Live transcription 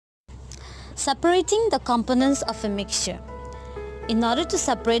Separating the components of a mixture. In order to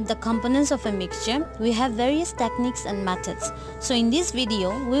separate the components of a mixture, we have various techniques and methods. So in this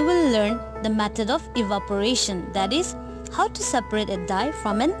video, we will learn the method of evaporation, that is, how to separate a dye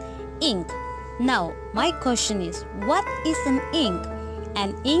from an ink. Now, my question is, what is an ink?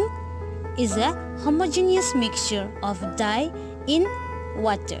 An ink is a homogeneous mixture of dye in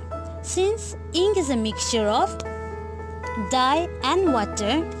water. Since ink is a mixture of dye and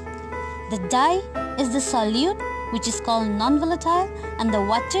water, the dye is the solute, which is called non-volatile, and the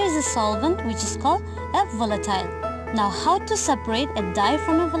water is a solvent, which is called a volatile. Now, how to separate a dye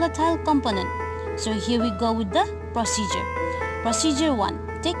from a volatile component? So here we go with the procedure. Procedure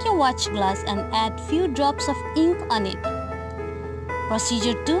 1. Take your watch glass and add few drops of ink on it.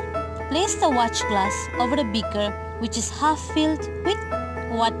 Procedure 2. Place the watch glass over a beaker which is half filled with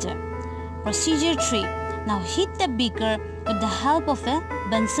water. Procedure 3. Now heat the beaker with the help of a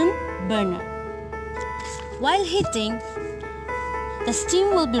Bunsen burner. While heating, the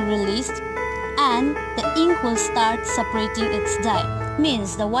steam will be released and the ink will start separating its dye.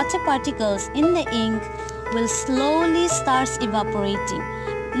 Means the water particles in the ink will slowly start evaporating,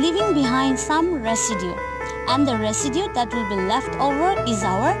 leaving behind some residue, and the residue that will be left over is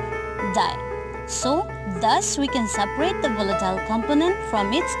our dye. So, thus we can separate the volatile component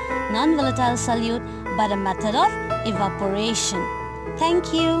from its non-volatile solute by the method of evaporation.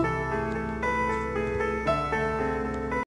 Thank you.